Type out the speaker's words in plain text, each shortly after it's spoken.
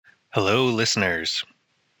Hello, listeners.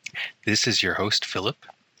 This is your host, Philip,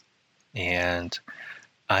 and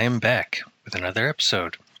I am back with another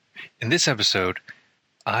episode. In this episode,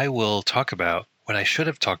 I will talk about what I should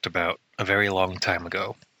have talked about a very long time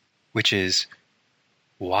ago, which is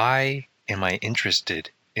why am I interested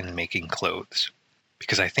in making clothes?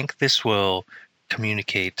 Because I think this will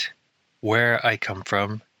communicate where I come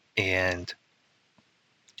from and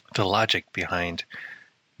the logic behind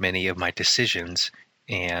many of my decisions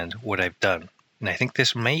and what I've done. And I think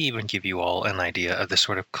this may even give you all an idea of the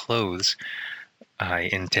sort of clothes I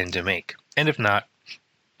intend to make. And if not,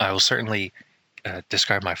 I will certainly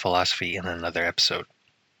describe my philosophy in another episode.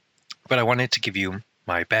 But I wanted to give you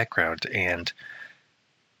my background and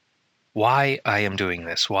why I am doing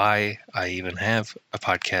this, why I even have a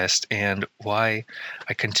podcast, and why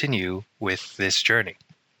I continue with this journey.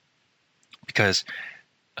 Because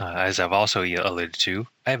as I've also alluded to,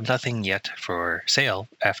 I have nothing yet for sale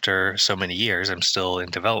after so many years. I'm still in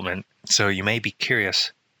development. So you may be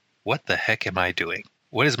curious, what the heck am I doing?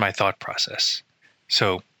 What is my thought process?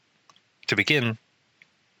 So to begin,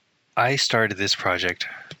 I started this project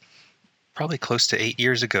probably close to 8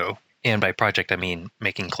 years ago. And by project, I mean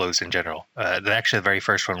making clothes in general. Actually, the very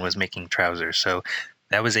first one was making trousers. So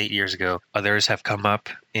that was 8 years ago. Others have come up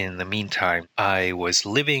in the meantime. I was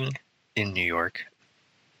living in New York.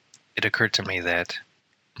 It occurred to me that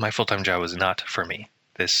my full-time job was not for me.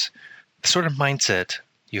 This sort of mindset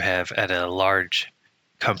you have at a large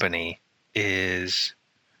company is,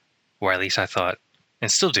 or at least I thought, and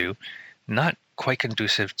still do, not quite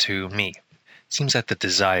conducive to me. It seems that the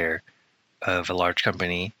desire of a large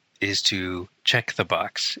company is to check the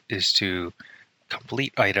box, is to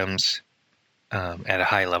complete items at a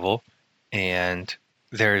high level, and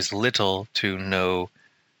there's little to no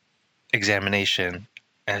examination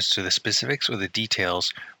as to the specifics or the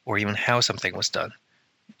details or even how something was done.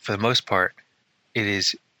 For the most part, it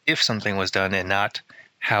is if something was done and not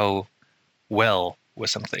how well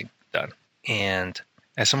was something done. And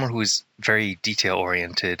as someone who is very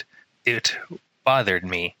detail-oriented, it bothered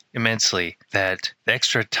me immensely that the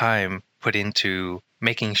extra time put into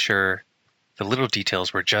making sure the little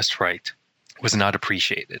details were just right was not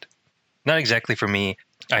appreciated. Not exactly for me.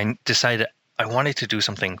 I decided I wanted to do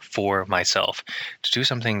something for myself, to do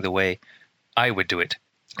something the way I would do it,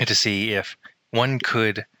 and to see if one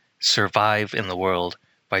could survive in the world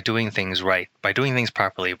by doing things right, by doing things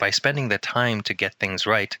properly, by spending the time to get things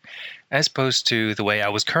right, as opposed to the way I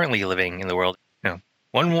was currently living in the world.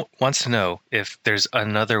 One wants to know if there's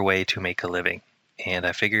another way to make a living, and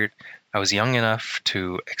I figured I was young enough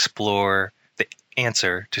to explore the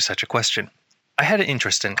answer to such a question. I had an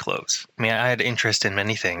interest in clothes. I mean, I had an interest in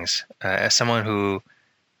many things. As someone who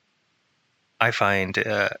I find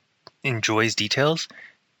enjoys details,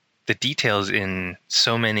 the details in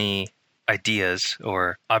so many ideas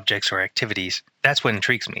or objects or activities, that's what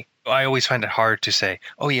intrigues me. I always find it hard to say,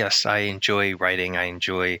 oh yes, I enjoy writing, I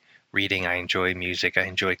enjoy reading, I enjoy music, I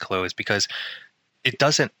enjoy clothes, because it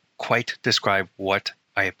doesn't quite describe what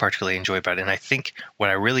I particularly enjoy about it. And I think what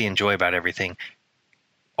I really enjoy about everything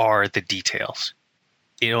are the details.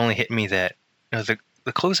 It only hit me that the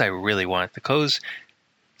clothes I really want, the clothes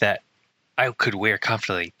that I could wear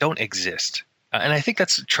confidently, don't exist. And I think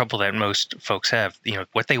that's the trouble that most folks have.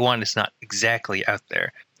 What they want is not exactly out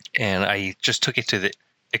there. And I just took it to the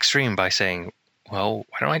extreme by saying, well,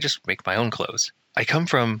 why don't I just make my own clothes? I come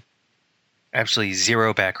from absolutely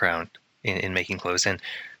zero background in making clothes. And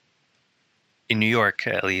in New York,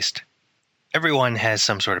 at least, everyone has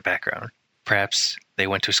some sort of background. Perhaps they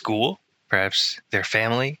went to school. Perhaps their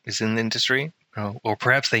family is in the industry. Or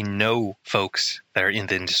perhaps they know folks that are in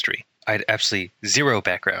the industry. I had absolutely zero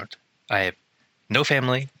background. I have no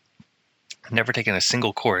family, never taken a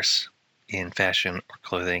single course in fashion or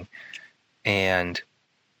clothing. And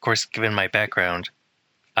of course, given my background,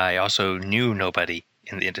 I also knew nobody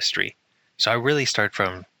in the industry. So I really start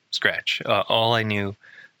from scratch. All I knew,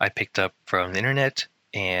 I picked up from the internet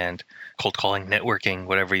and cold calling, networking,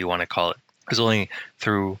 whatever you want to call it. It was only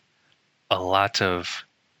through a lot of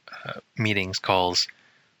meetings, calls,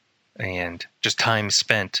 and just time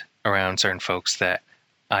spent around certain folks that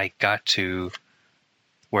I got to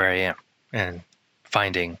where I am and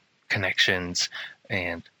finding connections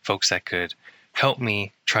and folks that could help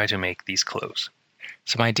me try to make these clothes.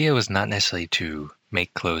 So my idea was not necessarily to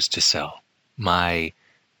make clothes to sell. My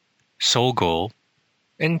sole goal,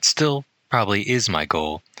 and still probably is my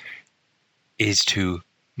goal, is to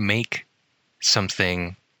make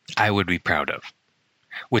something I would be proud of,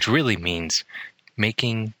 which really means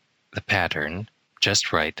making the pattern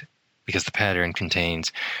just right, because the pattern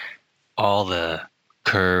contains all the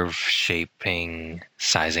curve, shaping,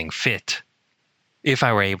 sizing, fit. If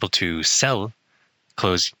I were able to sell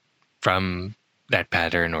clothes from that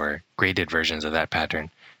pattern or graded versions of that pattern,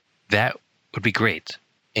 that would be great.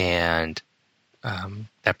 And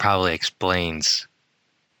that probably explains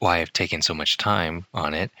why I've taken so much time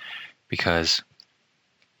on it, because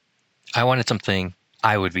I wanted something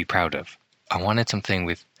I would be proud of. I wanted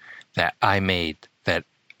something that I made that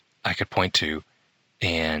I could point to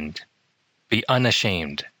and be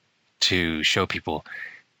unashamed to show people,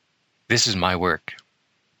 this is my work.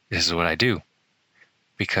 This is what I do.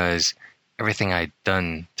 Because everything I'd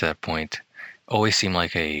done to that point always seemed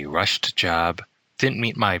like a rushed job, didn't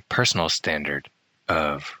meet my personal standard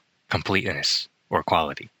of completeness or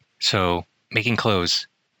quality. So making clothes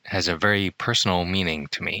has a very personal meaning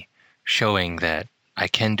to me, showing that I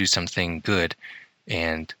can do something good,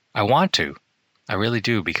 and I want to. I really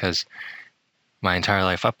do, because my entire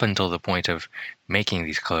life up until the point of making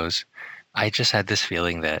these clothes, I just had this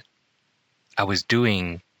feeling that I was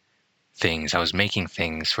doing things, I was making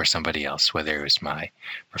things for somebody else, whether it was my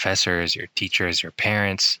professors, your teachers, your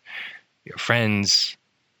parents, your friends,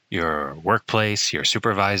 your workplace, your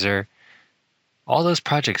supervisor. All those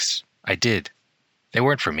projects I did, they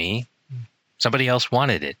weren't for me. Somebody else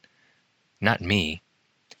wanted it, not me.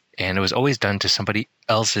 And it was always done to somebody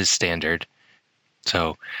else's standard.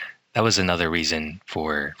 So that was another reason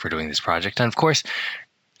for doing this project. And of course,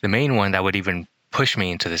 the main one that would even push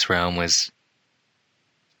me into this realm was,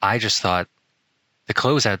 I just thought the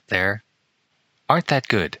clothes out there aren't that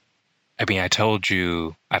good. I mean, I've told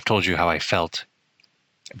you how I felt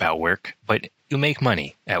about work, but you make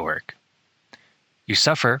money at work. You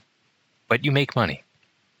suffer, but you make money.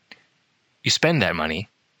 You spend that money,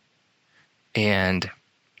 and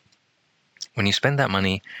when you spend that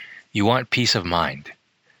money, you want peace of mind.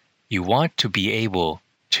 You want to be able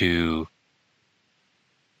to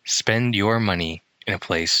spend your money in a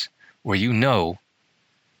place where you know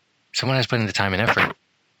someone has put in the time and effort.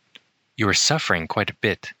 You are suffering quite a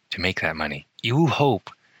bit to make that money. You hope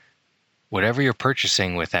whatever you're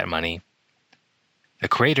purchasing with that money, the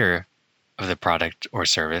creator of the product or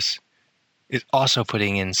service is also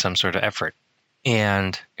putting in some sort of effort.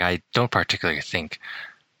 And I don't particularly think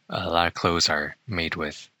a lot of clothes are made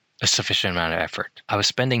with a sufficient amount of effort. I was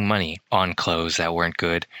spending money on clothes that weren't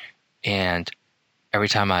good, and every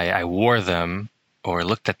time I wore them or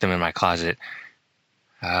looked at them in my closet,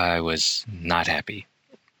 I was not happy.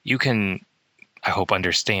 You can, I hope,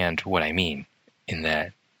 understand what I mean in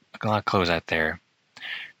that a lot of clothes out there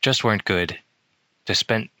just weren't good. To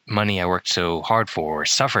spend money I worked so hard for or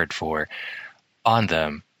suffered for on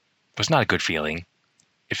them was not a good feeling.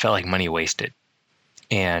 It felt like money wasted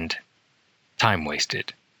and time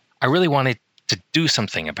wasted. I really wanted to do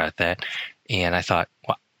something about that, and I thought,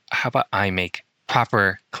 well, how about I make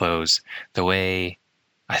proper clothes the way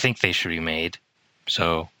I think they should be made?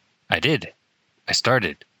 So I did. I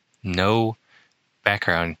started. No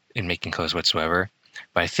background in making clothes whatsoever,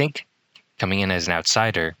 but I think coming in as an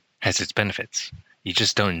outsider has its benefits. You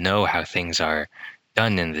just don't know how things are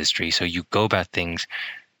done in the industry, so you go about things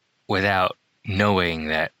without knowing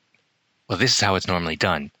that, well, this is how it's normally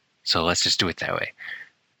done, so let's just do it that way.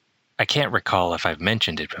 I can't recall if I've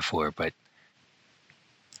mentioned it before, but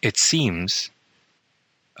it seems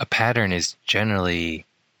a pattern is generally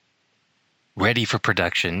ready for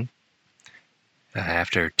production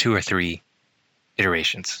after 2 or 3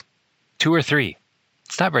 iterations. 2 or 3.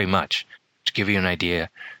 It's not very much. To give you an idea,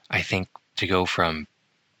 I think to go from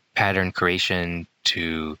pattern creation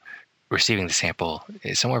to receiving the sample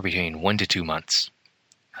is somewhere between 1 to 2 months.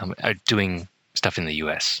 Doing stuff in the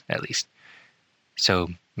US, at least. So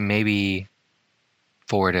maybe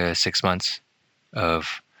 4 to 6 months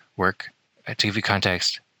of work. To give you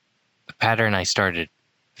context, the pattern I started,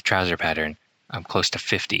 the trouser pattern, I'm close to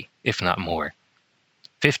 50, if not more.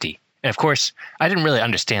 50. And of course, I didn't really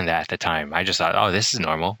understand that at the time. I just thought, oh, this is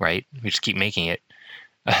normal, right? We just keep making it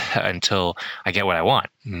until I get what I want.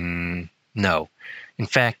 No. In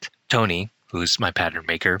fact, Tony, who's my pattern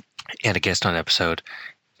maker and a guest on the episode,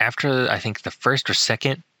 after I think the first or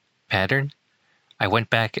second pattern, I went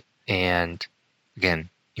back and, again,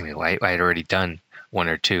 I had already done 1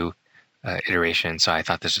 or 2 iterations, so I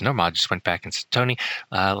thought this was normal. I just went back and said, Tony,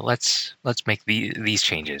 let's make these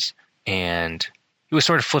changes. And he was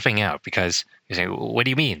sort of flipping out because he's saying, what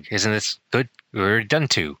do you mean? Isn't this good? We've already done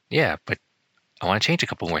 2. Yeah, but I want to change a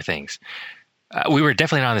couple more things. We were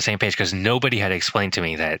definitely not on the same page because nobody had explained to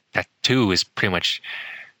me that 2 is pretty much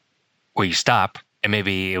where you stop. And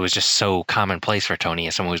maybe it was just so commonplace for Tony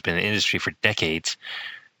as someone who's been in the industry for decades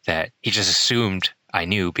that he just assumed I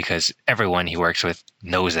knew because everyone he works with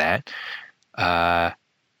knows that.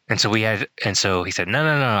 And so he said, no,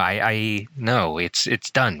 I no,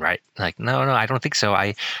 it's done, right? Like, no, I don't think so.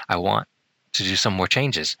 I want to do some more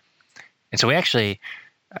changes. And so we actually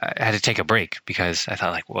had to take a break because I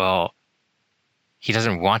thought, like, well, he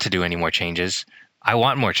doesn't want to do any more changes. I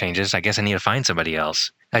want more changes. I guess I need to find somebody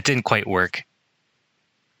else. That didn't quite work.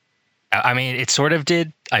 I mean, it sort of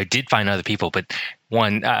did. I did find other people, but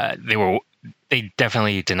one, they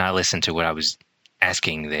definitely did not listen to what I was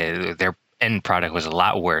asking. Their end product was a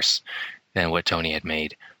lot worse than what Tony had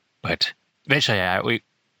made. But eventually,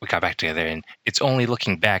 we got back together, and it's only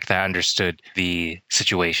looking back that I understood the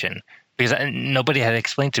situation because nobody had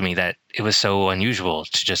explained to me that it was so unusual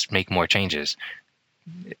to just make more changes.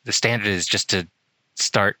 The standard is just to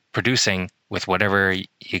start producing with whatever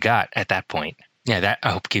you got at that point. Yeah, that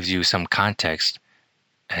I hope gives you some context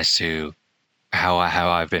as to how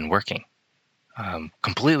I've been working.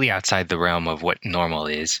 Completely outside the realm of what normal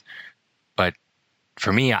is, but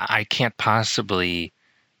for me, I can't possibly.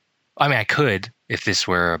 I mean, I could if this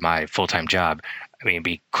were my full-time job. I mean, it'd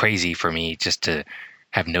be crazy for me just to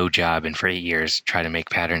have no job and for 8 years try to make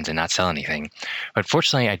patterns and not sell anything. But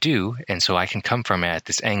fortunately, I do, and so I can come from it at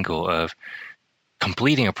this angle of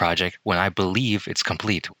completing a project when I believe it's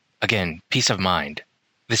complete. Again, peace of mind.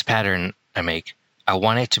 This pattern I make, I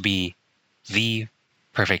want it to be the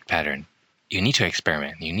perfect pattern. You need to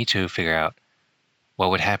experiment. You need to figure out what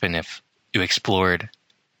would happen if you explored,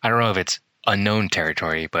 I don't know if it's unknown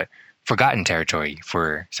territory, but forgotten territory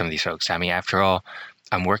for some of these folks. I mean, after all,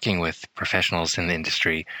 I'm working with professionals in the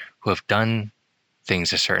industry who have done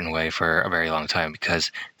things a certain way for a very long time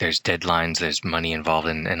because there's deadlines, there's money involved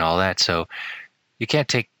and all that. So you can't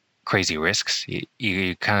take crazy risks.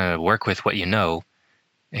 You kind of work with what you know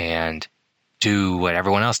and do what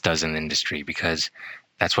everyone else does in the industry because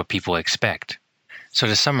that's what people expect. So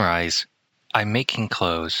to summarize, I'm making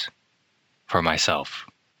clothes for myself.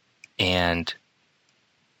 And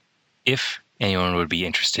if anyone would be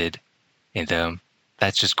interested in them,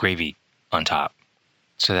 that's just gravy on top.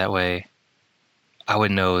 So that way I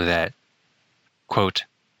would know that, quote,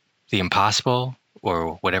 the impossible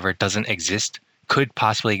or whatever doesn't exist could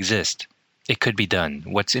possibly exist. It could be done.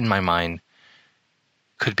 What's in my mind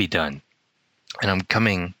could be done. And I'm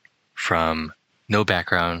coming from no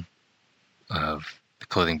background of the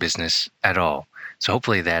clothing business at all. So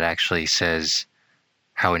hopefully that actually says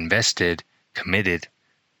how invested, committed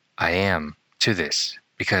I am to this,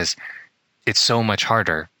 because it's so much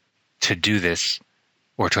harder to do this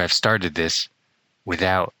or to have started this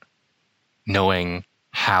without knowing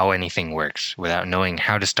how anything works, without knowing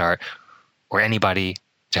how to start or anybody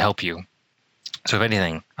to help you. So if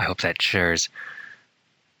anything, I hope that shares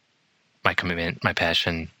my commitment, my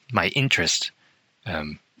passion, my interest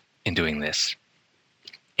in doing this.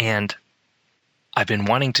 And I've been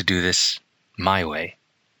wanting to do this my way.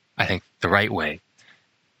 I think the right way.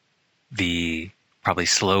 The probably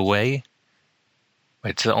slow way,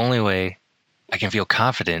 but it's the only way I can feel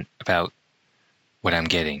confident about what I'm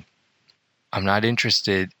getting. I'm not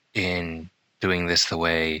interested in doing this the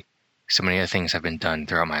way so many other things have been done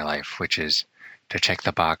throughout my life, which is to check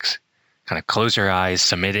the box, kind of close your eyes,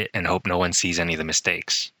 submit it, and hope no one sees any of the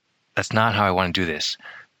mistakes. That's not how I want to do this.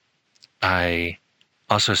 I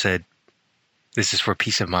also said this is for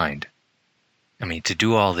peace of mind. I mean, to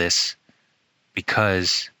do all this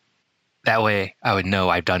because that way I would know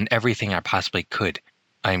I've done everything I possibly could.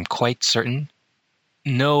 I'm quite certain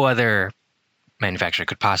no other manufacturer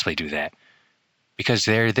could possibly do that because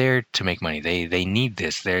they're there to make money. They need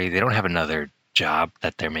this. They don't have another job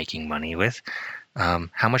that they're making money with.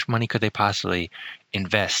 How much money could they possibly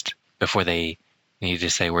invest before they need to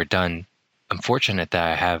say we're done? I'm fortunate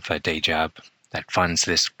that I have a day job that funds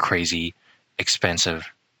this crazy, expensive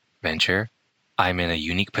venture. I'm in a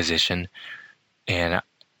unique position, and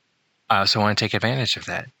I also want to take advantage of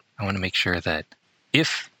that. I want to make sure that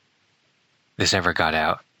if this ever got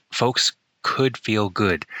out, folks could feel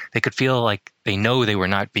good. They could feel like they know they were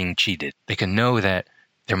not being cheated. They can know that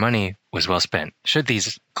their money was well spent. Should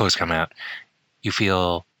these clothes come out, you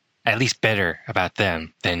feel at least better about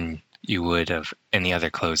them than you would of any other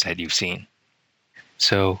clothes that you've seen.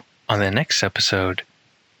 So on the next episode,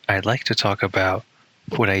 I'd like to talk about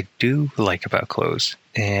what I do like about clothes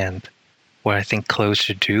and what I think clothes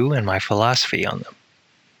should do and my philosophy on them.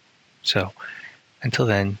 So until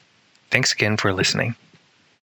then, thanks again for listening.